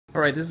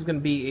Alright, this is going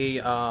to be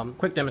a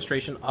quick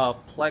demonstration of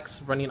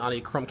Plex running on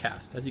a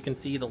Chromecast. As you can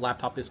see, the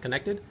laptop is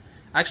connected.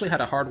 I actually had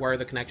to hardwire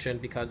the connection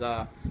because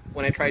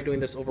when I tried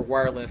doing this over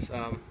wireless,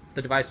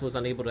 the device was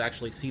unable to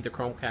actually see the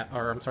Chromecast,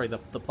 or I'm sorry, the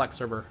Plex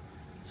server.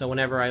 So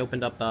whenever I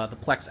opened up the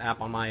Plex app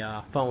on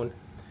my phone,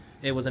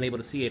 it was unable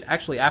to see it.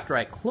 Actually, after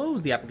I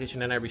closed the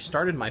application and I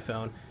restarted my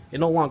phone, it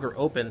no longer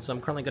opened. So I'm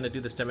currently going to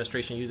do this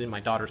demonstration using my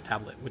daughter's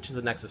tablet, which is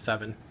a Nexus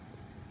 7.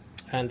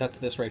 And that's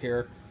this right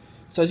here.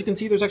 So as you can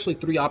see, there's actually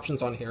three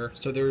options on here.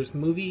 So there's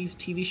movies,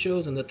 TV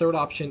shows, and the third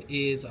option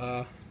is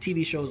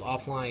TV shows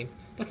offline.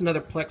 That's another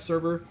Plex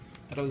server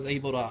that I was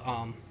able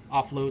to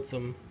offload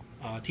some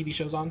TV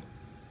shows on.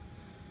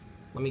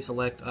 Let me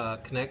select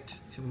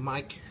connect to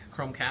my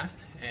Chromecast,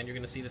 and you're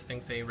going to see this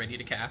thing say ready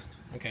to cast.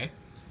 Okay.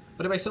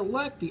 But if I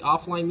select the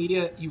offline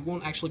media, you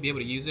won't actually be able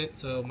to use it.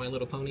 So My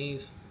Little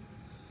Ponies.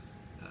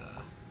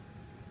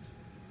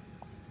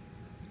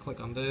 Click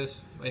on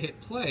this. If I hit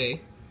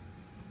play,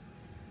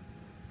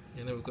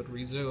 and then we could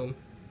resume,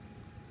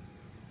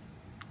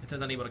 it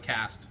says unable to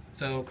cast.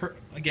 So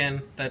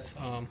again, that's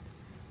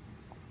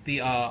the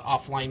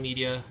offline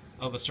media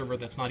of a server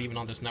that's not even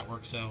on this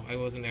network, so I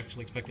wasn't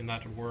actually expecting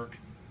that to work.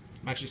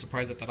 I'm actually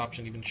surprised that that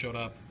option even showed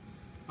up.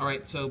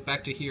 Alright, so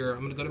back to here. I'm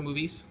going to go to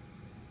movies.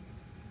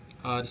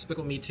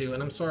 Despicable Me 2,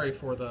 and I'm sorry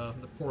for the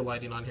poor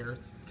lighting on here.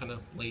 It's kind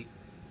of late.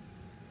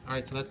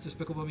 Alright, so that's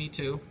Despicable Me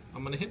 2.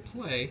 I'm going to hit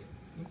play.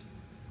 Oops.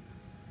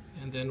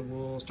 And then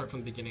we'll start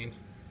from the beginning.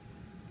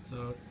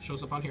 So it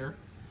shows up on here,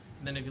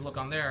 and then if you look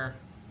on there,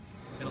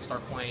 it'll start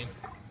playing.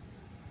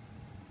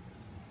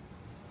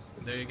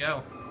 And there you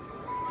go.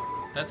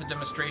 That's a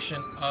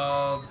demonstration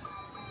of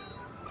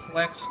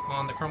Plex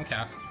on the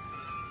Chromecast.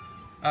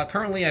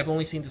 Currently, I've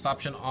only seen this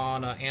option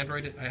on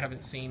Android. I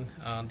haven't seen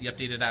the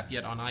updated app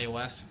yet on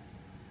iOS.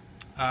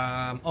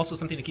 Also,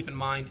 something to keep in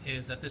mind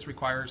is that this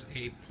requires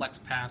a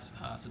Plex Pass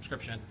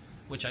subscription,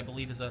 which I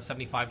believe is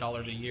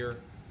 $75 a year.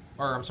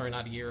 Or I'm sorry,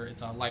 not a year,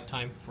 it's a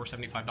lifetime for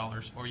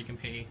 $75, or you can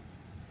pay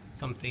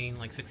something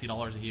like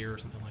 $60 a year or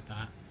something like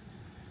that.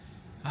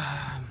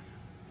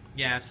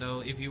 Yeah,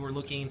 so if you were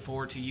looking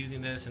forward to using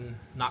this and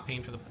not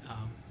paying for the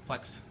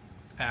Plex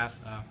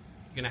Pass,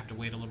 you're going to have to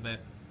wait a little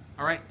bit.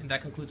 Alright, and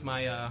that concludes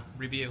my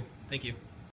review. Thank you.